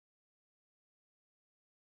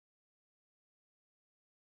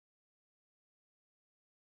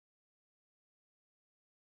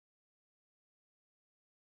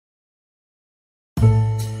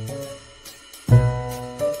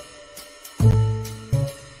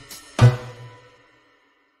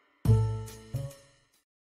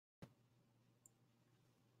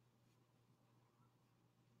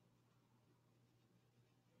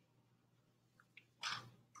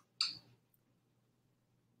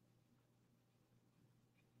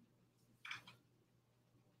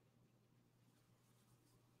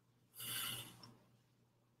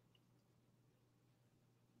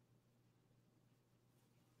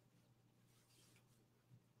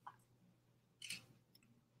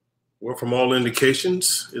Well, from all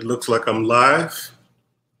indications, it looks like I'm live.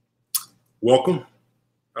 Welcome.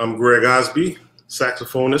 I'm Greg Osby,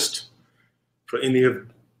 saxophonist. For any of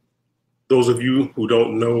those of you who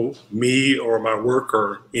don't know me or my work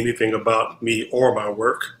or anything about me or my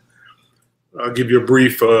work, I'll give you a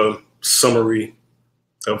brief summary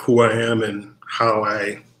of who I am and how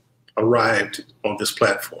I arrived on this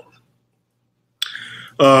platform.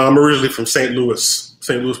 I'm originally from St.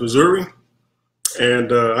 Louis, Missouri.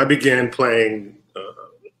 And I began playing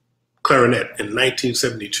clarinet in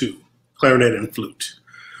 1972, clarinet and flute.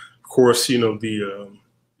 Of course, you know, the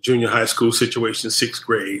junior high school situation, 6th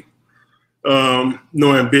grade.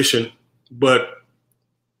 No ambition, but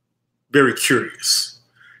very curious.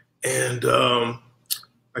 And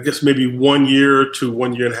I guess maybe 1 year to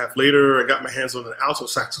 1.5 years later, I got my hands on an alto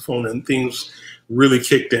saxophone and things really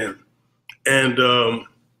kicked in. And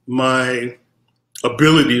my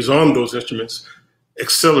abilities on those instruments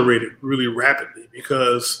accelerated really rapidly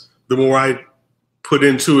because the more I put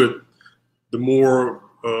into it, the more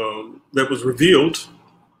that was revealed.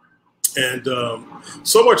 And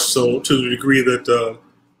so much so to the degree that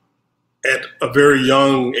at a very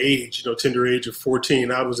young age, tender age of 14,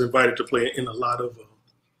 I was invited to play in a lot of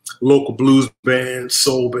local blues bands,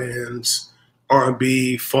 soul bands,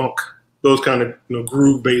 R&B, funk, those kind of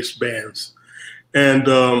groove-based bands. And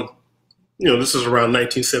this is around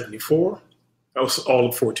 1974. I was all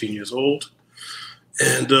of 14 years old.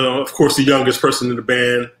 And of course, the youngest person in the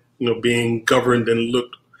band, being governed and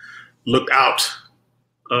looked out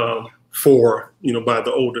for, by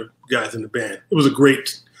the older guys in the band. It was a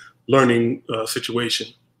great learning situation,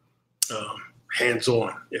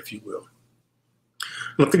 hands-on, if you will.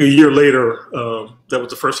 And I think a year later, that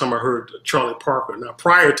was the first time I heard Charlie Parker. Now,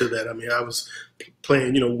 prior to that, I was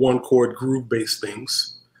playing, one-chord groove-based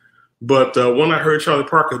things. But when I heard Charlie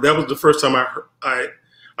Parker, that was the first time I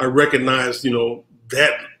recognized,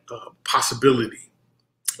 that possibility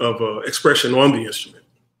of expression on the instrument.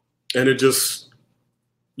 And it just,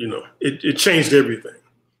 it changed everything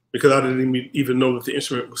because I didn't even know that the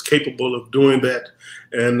instrument was capable of doing that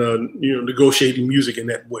and, negotiating music in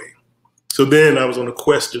that way. So then I was on a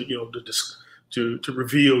quest to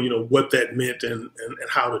reveal, what that meant and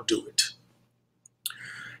how to do it.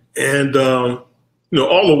 And,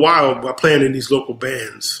 all the while by playing in these local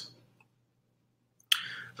bands,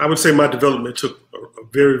 I would say my development took a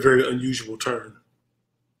very, very unusual turn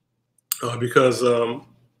because,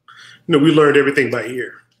 we learned everything by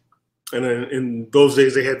ear. And in those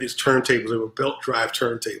days, they had these turntables. They were belt drive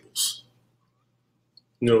turntables.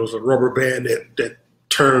 It was a rubber band that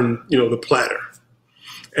turned, the platter.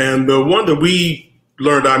 And the one that we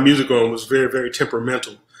learned our music on was very, very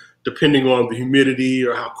temperamental, depending on the humidity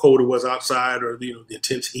or how cold it was outside or the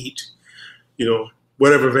intense heat,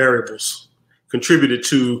 whatever variables contributed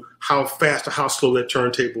to how fast or how slow that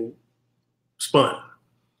turntable spun.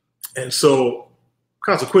 And so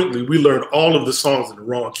consequently, we learned all of the songs in the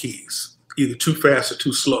wrong keys, either too fast or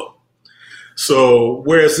too slow. So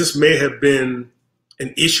whereas this may have been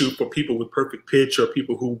an issue for people with perfect pitch or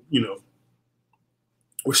people who,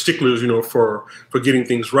 were sticklers, for getting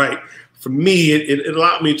things right, for me, it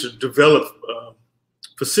allowed me to develop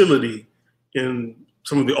facility in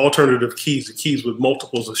some of the alternative keys, the keys with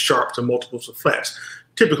multiples of sharps and multiples of flats,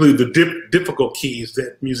 typically the difficult keys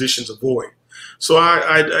that musicians avoid. So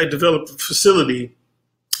I developed facility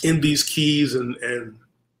in these keys. And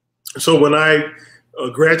so when I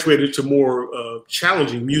graduated to more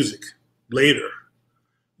challenging music later,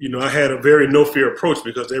 I had a very no fear approach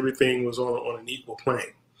because everything was on an equal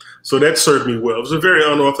plane. So that served me well. It was a very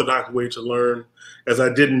unorthodox way to learn, as I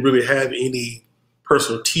didn't really have any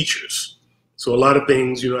personal teachers. So a lot of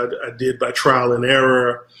things, I did by trial and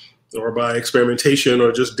error or by experimentation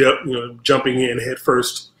or just, jumping in head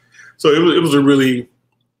first. So it was a really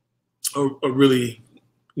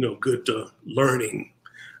good learning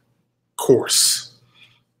course.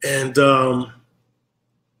 And in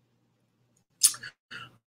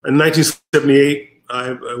 1978,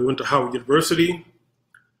 I went to Howard University.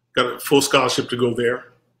 Got a full scholarship to go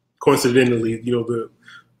there. Coincidentally, the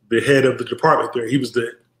head of the department there, he was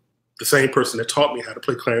the same person that taught me how to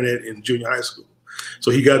play clarinet in junior high school.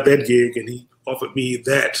 So he got that gig and he offered me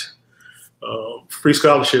that free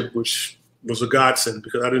scholarship, which was a godsend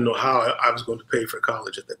because I didn't know how I was going to pay for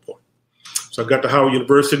college at that point. So I got to Howard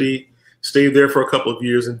University, stayed there for a couple of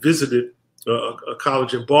years and visited a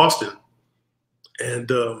college in Boston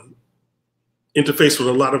and interfaced with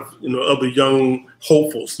a lot of other young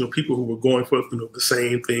hopefuls, people who were going for the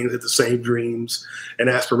same things, had the same dreams and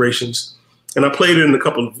aspirations. And I played in a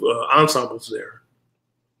couple of ensembles there.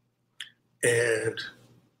 And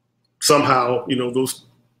somehow, those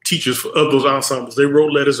teachers of those ensembles, they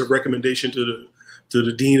wrote letters of recommendation to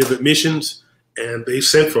the dean of admissions, and they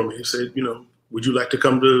sent for me and said, you know, would you like to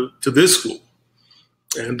come to this school?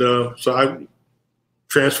 And so I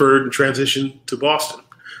transferred and transitioned to Boston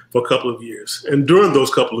for a couple of years. And during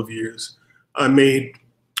those couple of years, I made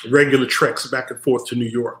regular treks back and forth to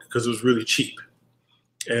New York because it was really cheap.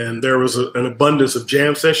 And there was an abundance of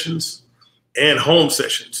jam sessions and home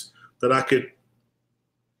sessions that I could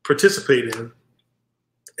participate in.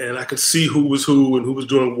 And I could see who was who and who was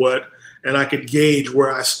doing what. And I could gauge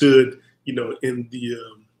where I stood, you know, in the,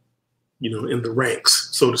 in the ranks,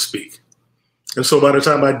 so to speak. And so by the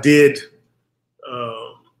time I did,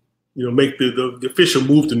 make the official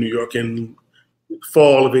move to New York in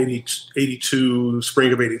fall of 82,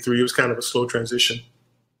 spring of 83, it was kind of a slow transition.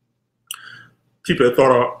 People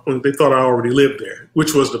thought I already lived there,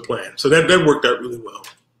 which was the plan. So that worked out really well.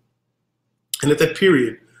 And at that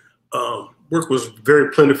period, work was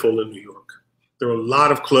very plentiful in New York. There were a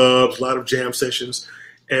lot of clubs, a lot of jam sessions,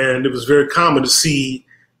 and it was very common to see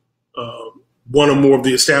one or more of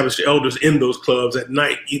the established elders in those clubs at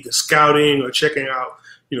night, either scouting or checking out,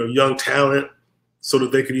 young talent so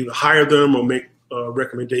that they could either hire them or make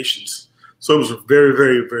recommendations. So it was a very,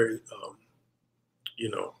 very, very,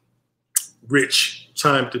 rich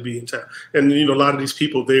time to be in town. And, a lot of these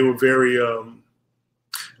people, they were very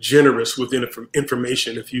generous with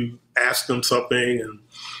information. If you asked them something and,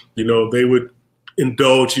 they would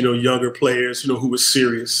indulge, younger players, who were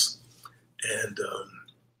serious. And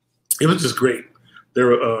it was just great. There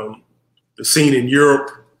were, the scene in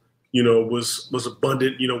Europe, was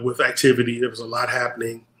abundant, with activity. There was a lot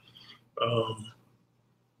happening. And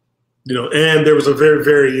there was a very,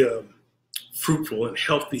 very fruitful and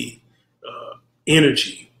healthy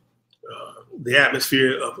energy, the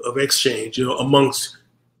atmosphere of exchange, amongst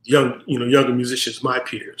younger musicians, my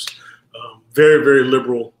peers. Very, very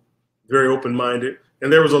liberal, very open-minded.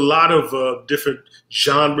 And there was a lot of different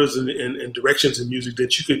genres and directions in music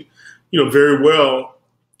that you could, very well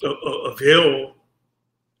avail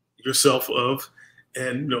yourself of.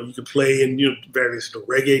 And, you could play in, various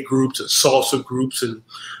reggae groups and salsa groups and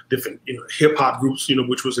different, hip hop groups,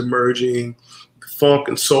 which was emerging, funk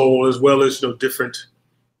and soul, as well as, different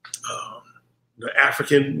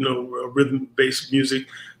African, rhythm-based music,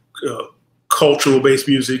 cultural-based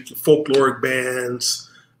music, folkloric bands.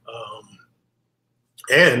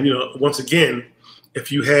 And, once again,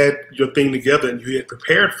 if you had your thing together and you had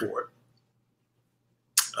prepared for it,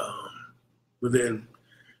 then,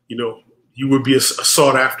 you would be a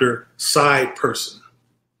sought-after side person.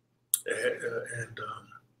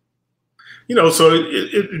 So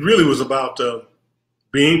it really was about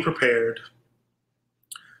being prepared,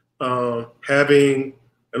 having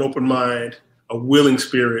an open mind, a willing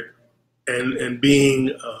spirit, and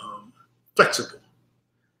being flexible,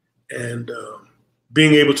 and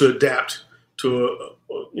being able to adapt to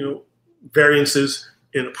variances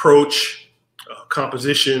in approach,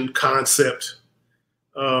 composition, concept,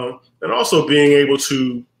 and also being able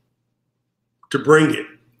to bring it,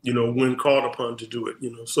 when called upon to do it.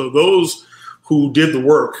 So those who did the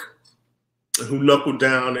work and who knuckled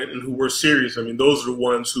down and who were serious, those are the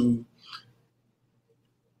ones who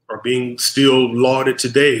are being still lauded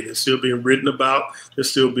today. They're still being written about. They're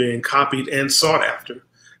still being copied and sought after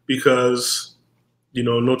because,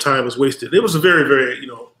 no time was wasted. It was a very, very,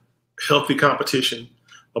 healthy competition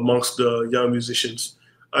amongst the young musicians.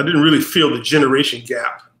 I didn't really feel the generation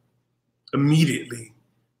gap immediately,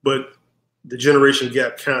 but the generation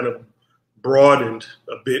gap kind of broadened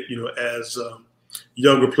a bit, as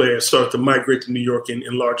younger players started to migrate to New York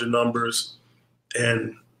in larger numbers,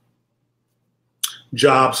 and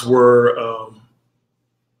jobs were,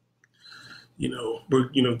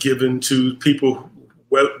 given to people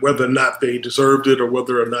whether or not they deserved it or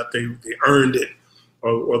whether or not they earned it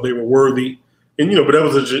or they were worthy. And, but that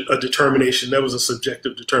was a determination. That was a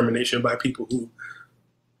subjective determination by people who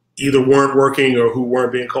either weren't working or who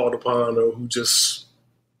weren't being called upon or who just,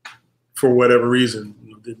 for whatever reason,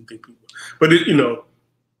 didn't think people. But,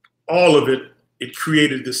 all of it, it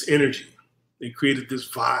created this energy. It created this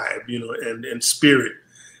vibe, and spirit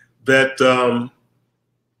that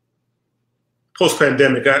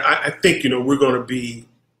post-pandemic, I think, we're going to be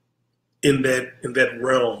in that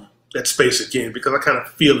realm, that space again, because I kind of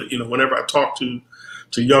feel it, whenever I talk to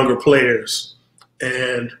younger players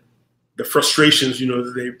and the frustrations,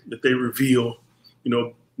 that they reveal,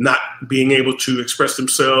 not being able to express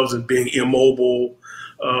themselves and being immobile,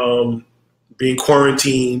 being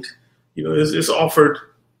quarantined, it's offered,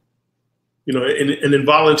 an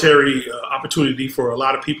involuntary opportunity for a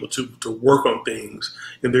lot of people to work on things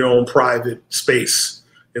in their own private space,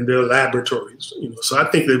 in their laboratories. So I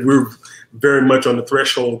think that we're very much on the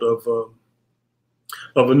threshold of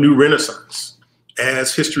a new renaissance,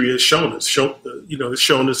 as history has shown us. It's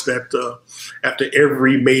shown us that after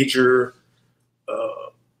every major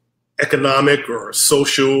economic or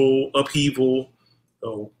social upheaval,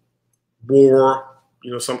 war,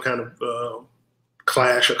 some kind of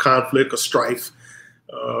clash or conflict or strife,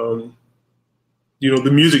 the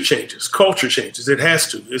music changes, culture changes. It has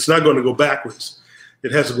to. It's not going to go backwards.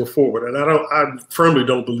 It has to go forward. And I firmly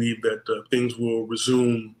don't believe that things will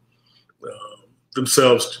resume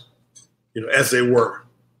themselves, as they were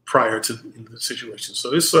prior to the situation.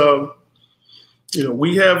 So it's,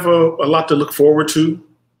 we have a lot to look forward to.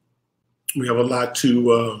 We have a lot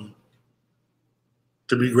to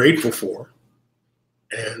be grateful for,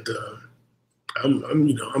 and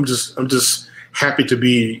I'm just happy to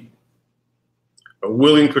be a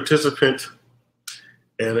willing participant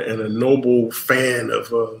and a noble fan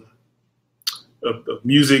of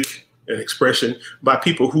music and expression by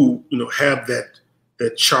people who have that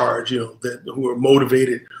charge, who are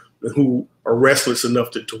motivated and who are restless enough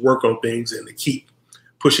to work on things and to keep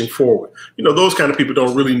pushing forward. Those kind of people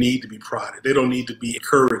don't really need to be prodded. They don't need to be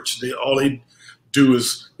encouraged. All they do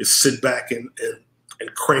is sit back and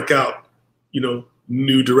crank out,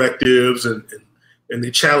 new directives, and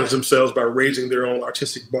they challenge themselves by raising their own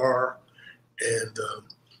artistic bar. And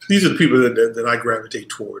these are the people that I gravitate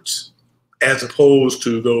towards, as opposed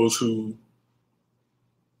to those who,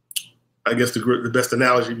 I guess the best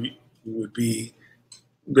analogy would be,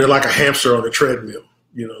 they're like a hamster on a treadmill.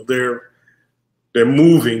 They're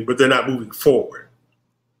moving, but they're not moving forward.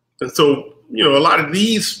 And so, a lot of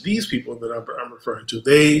these people that I'm referring to,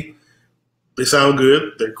 they sound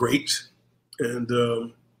good, they're great,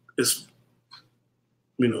 and it's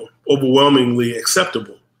overwhelmingly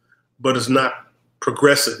acceptable, but it's not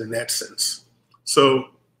progressive in that sense. So,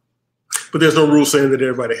 but there's no rule saying that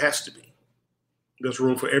everybody has to be. There's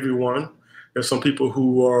room for everyone. There's some people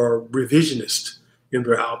who are revisionist in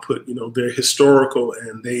their output. They're historical,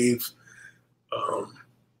 and they've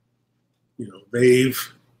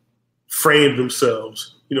framed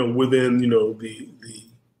themselves, within,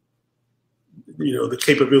 the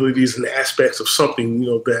capabilities and aspects of something,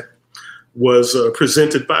 that was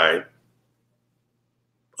presented by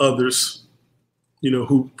others,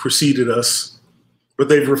 who preceded us, but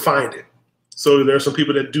they've refined it. So there are some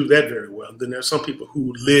people that do that very well. Then there are some people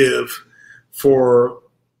who live for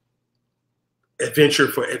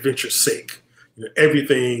adventure's sake.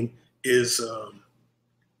 Everything is,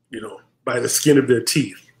 by the skin of their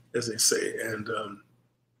teeth, as they say. And,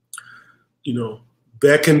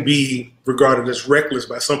 that can be regarded as reckless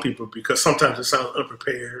by some people, because sometimes it sounds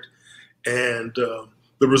unprepared, and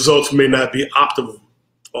the results may not be optimal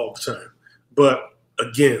all the time. But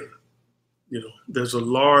again, there's a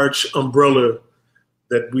large umbrella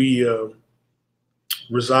that we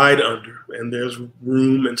reside under, and there's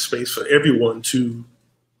room and space for everyone to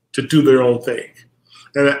do their own thing.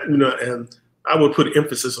 And and I would put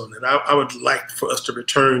emphasis on that. I would like for us to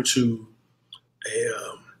return to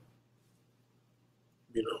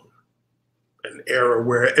an era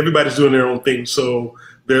where everybody's doing their own thing. So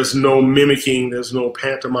there's no mimicking, there's no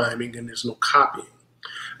pantomiming, and there's no copying.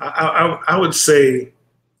 I would say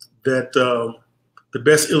that the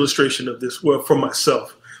best illustration of this, well, for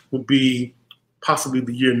myself, would be possibly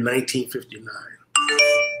the year 1959.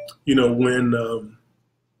 When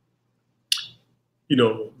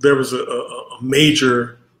there was a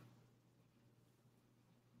major,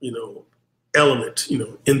 element,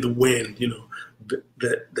 in the wind,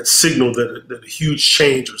 that signaled that a huge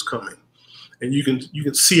change was coming. And you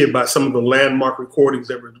can see it by some of the landmark recordings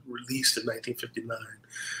that were released in 1959,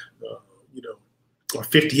 or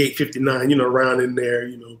 58, 59, around in there,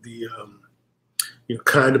 the,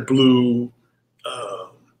 Kind of Blue,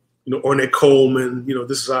 Ornette Coleman,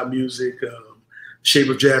 This Is Our Music, Shape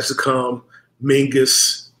of Jazz to Come,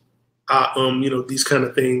 Mingus, these kind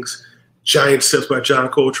of things, Giant Steps by John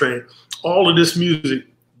Coltrane, all of this music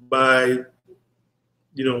by,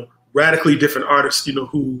 radically different artists,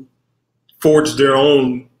 who forged their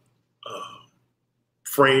own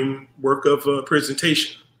framework of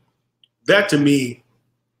presentation. That, to me,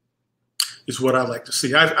 is what I like to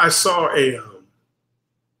see. I saw a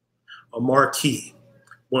marquee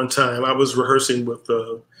one time. I was rehearsing with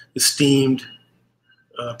esteemed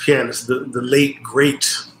pianist, the late,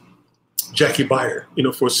 great Jackie Byard,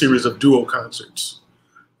 for a series of duo concerts.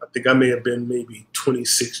 I think I may have been maybe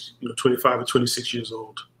 26, 25 or 26 years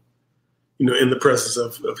old, in the presence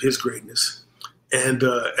of his greatness. And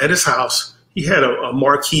at his house, he had a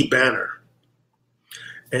marquee banner,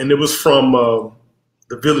 and it was from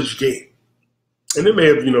the Village Gate. and it may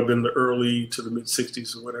have, been the early to the mid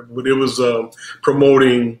 60s or whatever, but it was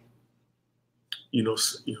promoting,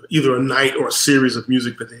 either a night or a series of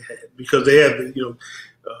music that they had, because they had,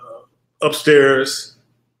 upstairs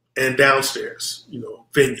and downstairs,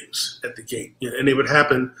 venues at the gate, and they would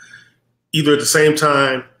happen either at the same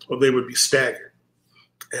time or they would be staggered.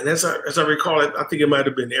 And as I recall, I think it might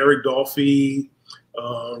have been Eric Dolphy,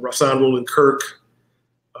 Rahsaan Roland Kirk,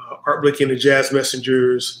 Art Blakey and the Jazz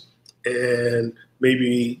Messengers, and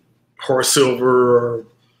maybe Horace Silver or,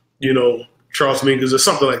 Charles Mingus or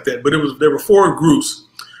something like that. But there were four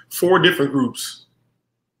different groups.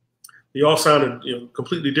 They all sounded,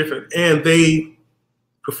 completely different, and they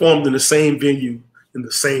performed in the same venue in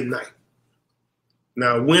the same night.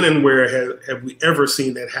 Now, when and where have we ever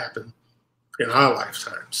seen that happen in our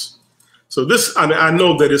lifetimes? So this, I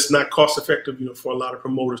know that it's not cost effective, for a lot of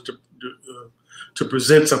promoters to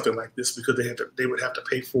present something like this, because they would have to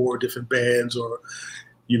pay for different bands or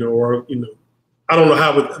I don't know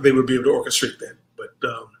how they would be able to orchestrate that, but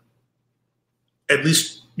at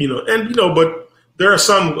least, but there are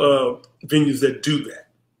some venues that do that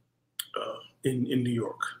in New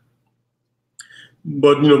York.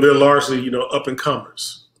 But, they're largely, up and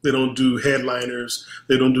comers. They don't do headliners.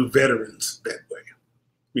 They don't do veterans that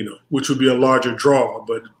way, which would be a larger draw.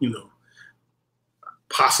 But,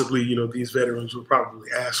 possibly, these veterans would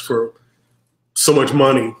probably ask for so much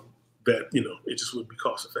money that, it just wouldn't be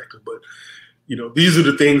cost effective. But, these are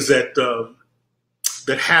the things that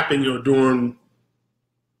that happen, during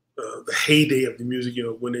the heyday of the music,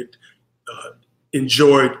 when it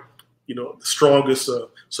enjoyed, the strongest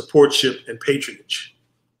supportship and patronage.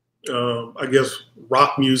 I guess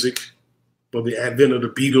rock music, or the advent of the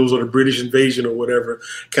Beatles or the British invasion or whatever,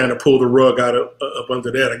 kind of pulled the rug out up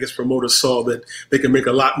under that. I guess promoters saw that they could make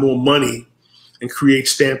a lot more money and create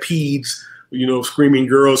stampedes, screaming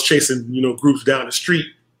girls chasing, groups down the street,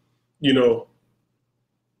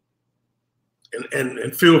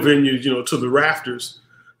 and fill venues, to the rafters,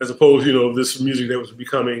 as opposed, this music that was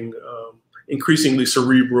becoming increasingly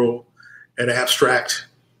cerebral and abstract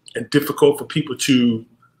and difficult for people to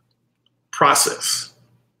process.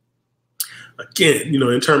 Again,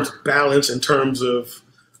 in terms of balance, in terms of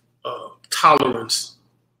tolerance,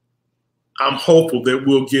 I'm hopeful that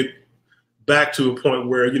we'll get back to a point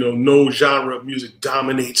where, no genre of music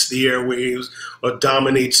dominates the airwaves or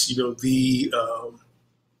dominates, the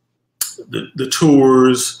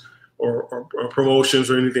tours or promotions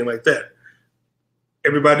or anything like that.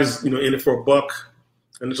 Everybody's, in it for a buck.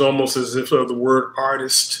 And it's almost as if the word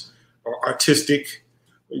artist or artistic,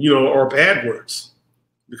 are bad words,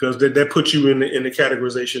 because that puts you in the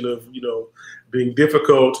categorization of, being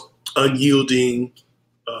difficult, unyielding,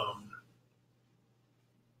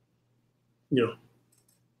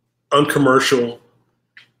 uncommercial.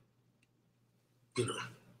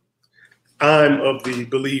 I'm of the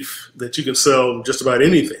belief that you can sell just about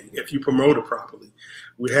anything if you promote it properly.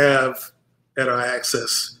 We have at our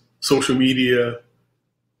access social media.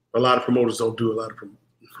 A lot of promoters don't do a lot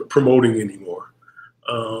of promoting anymore.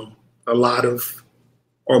 A lot of,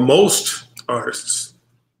 or most artists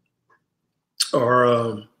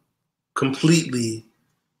are completely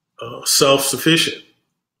self-sufficient,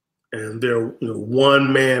 and they're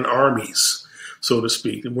one-man armies, so to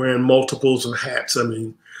speak, and wearing multiples of hats. I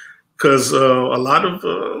mean, because a lot of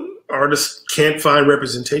artists can't find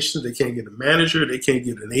representation. They can't get a manager. They can't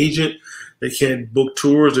get an agent. They can't book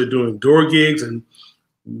tours. They're doing door gigs, and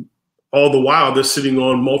all the while they're sitting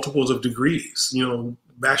on multiples of degrees,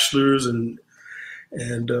 bachelor's and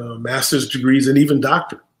master's degrees, and even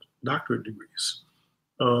doctorate degrees.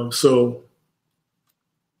 So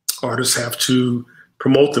artists have to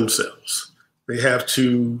promote themselves. They have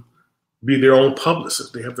to be their own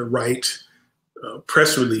publicists. They have to write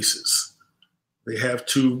press releases. They have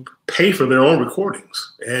to pay for their own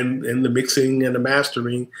recordings and the mixing and the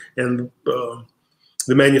mastering and the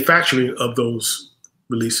manufacturing of those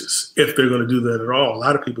releases, if they're going to do that at all. A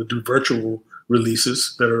lot of people do virtual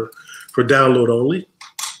releases that are for download only.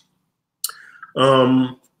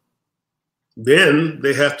 Then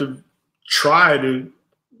they have to try to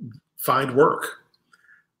find work.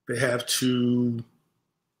 They have to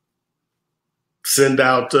send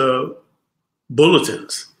out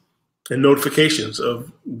bulletins and notifications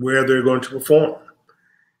of where they're going to perform.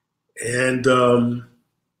 And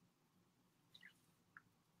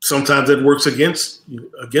sometimes it works against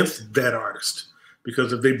that artist,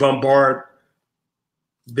 because if they bombard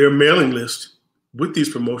their mailing list with these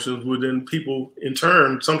promotions, well, then people in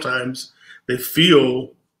turn, sometimes they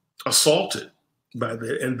feel assaulted by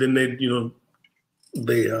that, and then they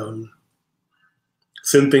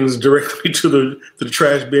send things directly to the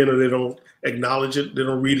trash bin, or they don't acknowledge it. They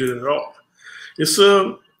don't read it at all. It's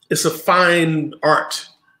a fine art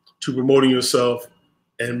to promoting yourself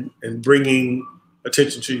and bringing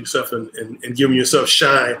attention to yourself and giving yourself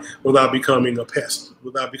shine without becoming a pest,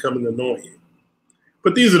 without becoming annoying.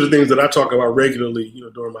 But these are the things that I talk about regularly,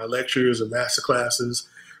 during my lectures and master classes,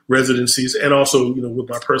 residencies, and also, with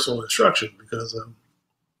my personal instruction, because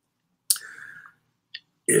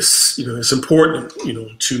it's important,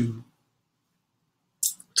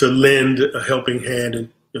 to lend a helping hand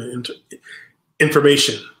and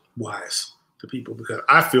information-wise to people, because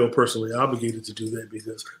I feel personally obligated to do that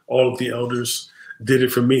because all of the elders did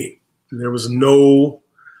it for me. And there was no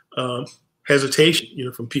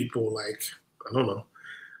hesitation, from people like, I don't know,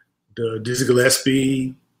 Dizzy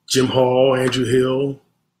Gillespie, Jim Hall, Andrew Hill,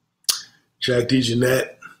 Jack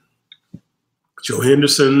DeJohnette, Joe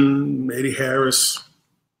Henderson, Eddie Harris,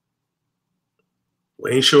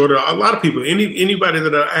 Wayne Shorter, a lot of people, anybody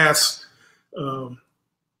that I asked of,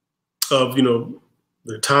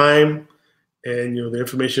 their time and, the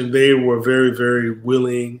information, they were very, very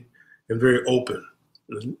willing and very open,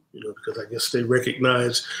 because I guess they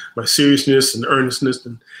recognize my seriousness and earnestness.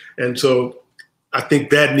 And so I think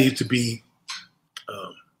that needs to be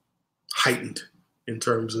heightened in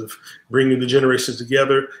terms of bringing the generations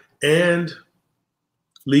together and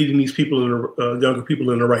leading these people, younger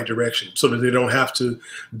people, in the right direction, so that they don't have to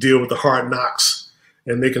deal with the hard knocks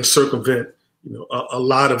and they can circumvent, a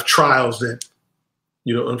lot of trials that,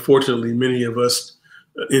 unfortunately, many of us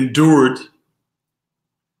endured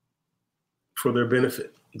for their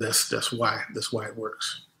benefit. That's why it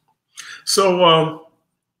works. So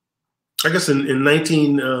I guess in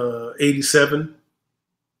 1987,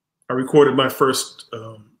 I recorded my first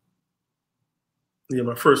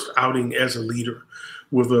outing as a leader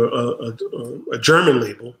with a German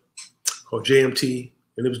label called JMT,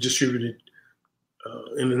 and it was distributed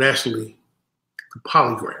internationally through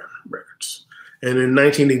Polygram Records. And in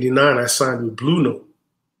 1989, I signed with Blue Note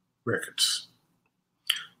Records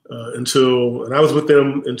and I was with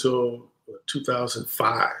them until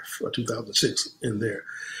 2005 or 2006 in there.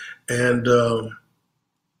 And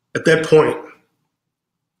at that point,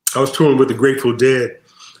 I was touring with the Grateful Dead,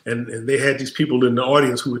 and they had these people in the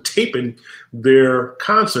audience who were taping their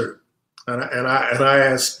concert. And I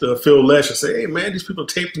asked Phil Lesh, I said, "Hey man, these people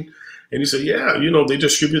taping?" And he said, "Yeah, they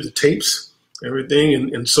distribute the tapes,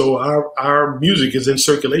 everything, and so our music is in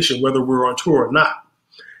circulation whether we're on tour or not.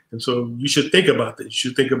 And so you should think about this. You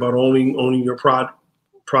should think about owning your product.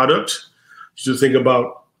 You should think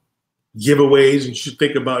about giveaways, and you should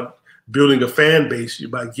think about building a fan base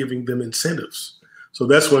by giving them incentives." So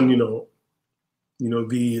that's when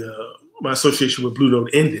my association with Blue Note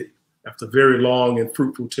ended after a very long and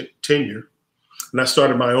fruitful tenure, and I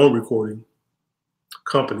started my own recording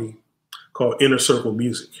company called Inner Circle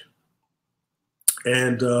Music.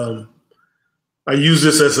 And I use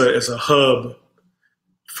this as a hub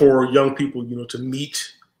for young people, to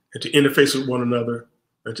meet and to interface with one another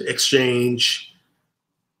and to exchange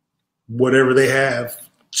whatever they have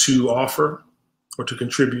to offer or to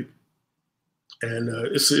contribute. And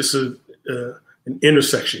it's an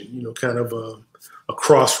intersection, kind of a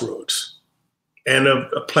crossroads, and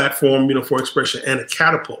a platform, for expression, and a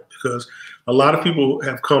catapult, because a lot of people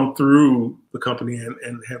have come through the company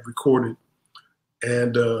and have recorded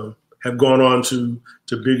and have gone on to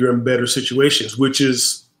bigger and better situations, which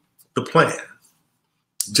is the plan,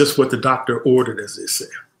 just what the doctor ordered, as they say.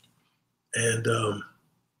 And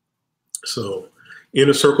so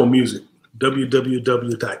Inner Circle Music,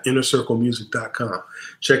 www.innercirclemusic.com.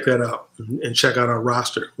 Check that out and check out our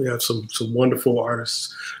roster. We have some wonderful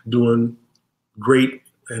artists doing great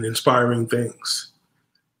and inspiring things.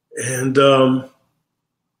 And I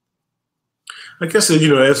guess,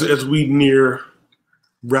 as we near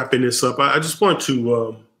wrapping this up, I just want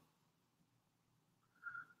to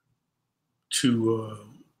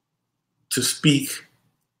speak,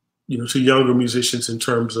 to younger musicians in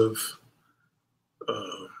terms of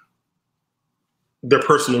their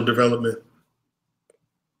personal development.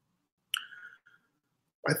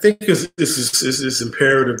 I think it's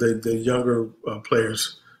imperative that the younger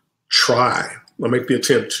players try or make the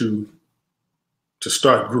attempt to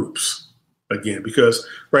start groups again, because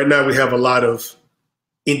right now we have a lot of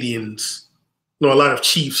Indians, a lot of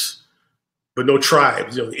chiefs, but no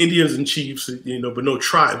tribes. Indians and chiefs, but no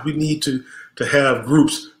tribes. We need to have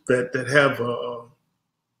groups that have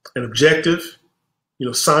an objective,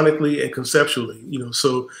 sonically and conceptually,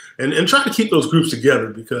 so and try to keep those groups together,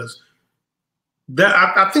 because that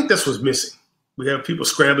I think that's what's missing. We have people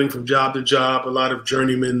scrambling from job to job, a lot of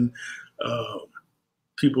journeyman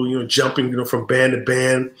people, jumping, from band to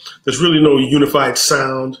band. There's really no unified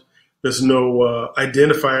sound.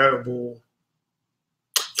 identifiable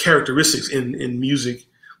characteristics in music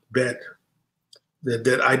that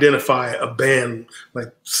identify a band,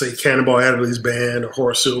 like say Cannonball Adderley's band, or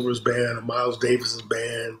Horace Silver's band, or Miles Davis's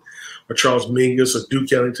band, or Charles Mingus, or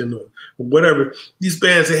Duke Ellington, or whatever. These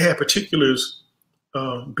bands, they have particulars,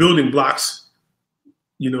 building blocks,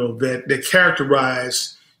 that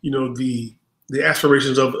characterize, the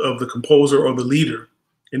aspirations of the composer or the leader,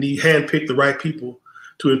 and he handpicked the right people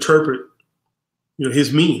to interpret,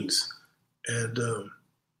 his meanings. And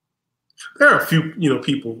there are a few,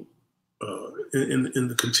 people in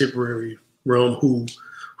the contemporary realm who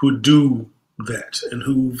do that and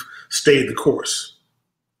who've stayed the course.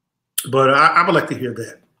 But I would like to hear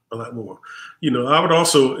that a lot more. I would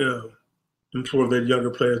also implore that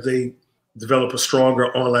younger players, they develop a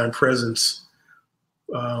stronger online presence,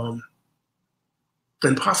 and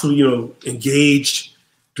possibly, engage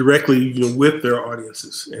directly, with their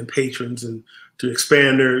audiences and patrons, and to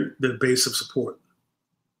expand their base of support.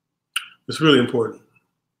 It's really important.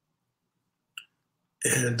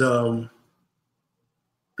 And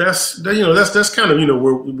that's kind of,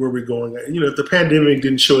 where we're going at. If the pandemic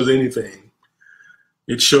didn't show us anything,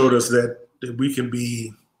 it showed us that we can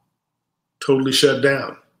be totally shut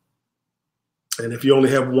down. And if you only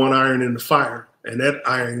have one iron in the fire, and that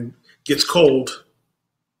iron gets cold,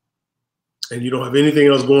 and you don't have anything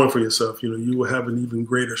else going for yourself, you will have an even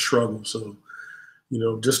greater struggle. So,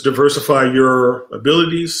 just diversify your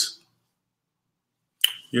abilities,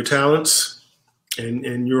 your talents,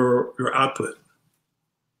 and your output.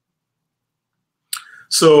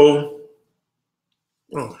 So,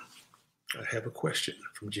 I have a question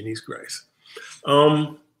from Janice Grice.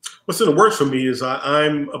 What's in the works for me is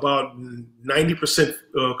I'm about 90%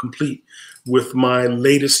 complete with my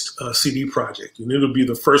latest CD project, and it'll be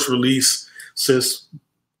the first release since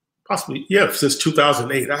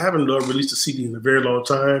 2008. I haven't released a CD in a very long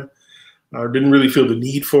time. I didn't really feel the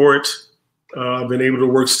need for it. I've been able to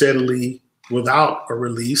work steadily without a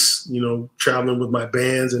release, traveling with my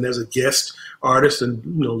bands and as a guest artist, and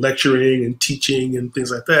lecturing and teaching and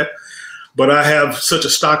things like that. But I have such a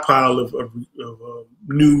stockpile of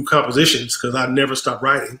new compositions, because I never stop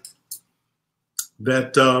writing,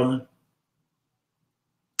 that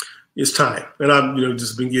it's time. And I've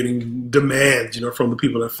just been getting demands, from the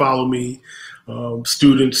people that follow me,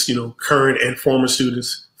 students, current and former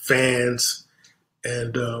students, fans,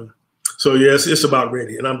 and so yes, it's about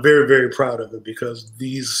ready, and I'm very, very proud of it, because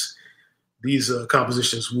these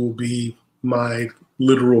compositions will be my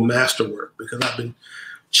literal masterwork, because I've been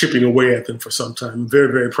chipping away at them for some time. I'm very,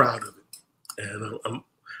 very proud of it, and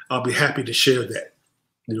I'll be happy to share that,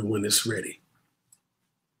 when it's ready.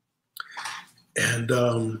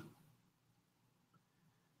 And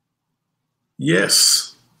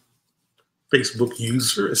yes, Facebook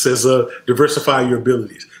user, it says diversify your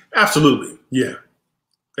abilities. Absolutely, yeah.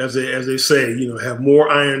 As they say, have more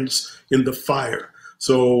irons in the fire.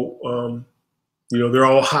 So, they're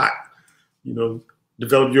all hot.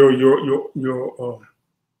 Develop your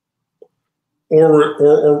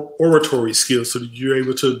oratory skills, so that you're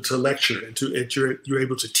able to lecture, and you're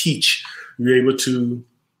able to teach. You're able to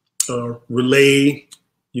relay,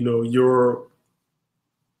 your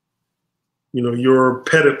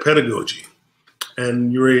pedagogy,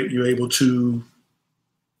 and you're able to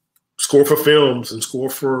score for films, and score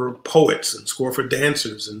for poets, and score for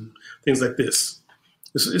dancers, and things like this.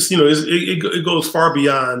 It goes far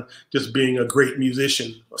beyond just being a great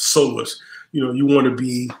musician, a soloist. You want to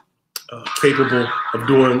be capable of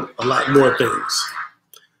doing a lot more things.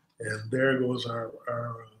 And there goes our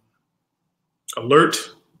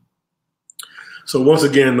alert. So once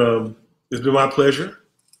again, it's been my pleasure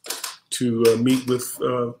to meet with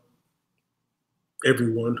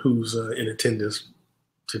everyone who's in attendance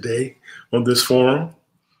today on this forum.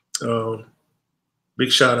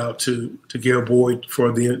 Big shout out to Gail Boyd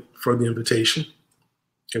for the invitation.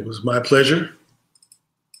 It was my pleasure,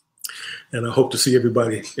 and I hope to see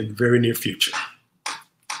everybody in the very near future.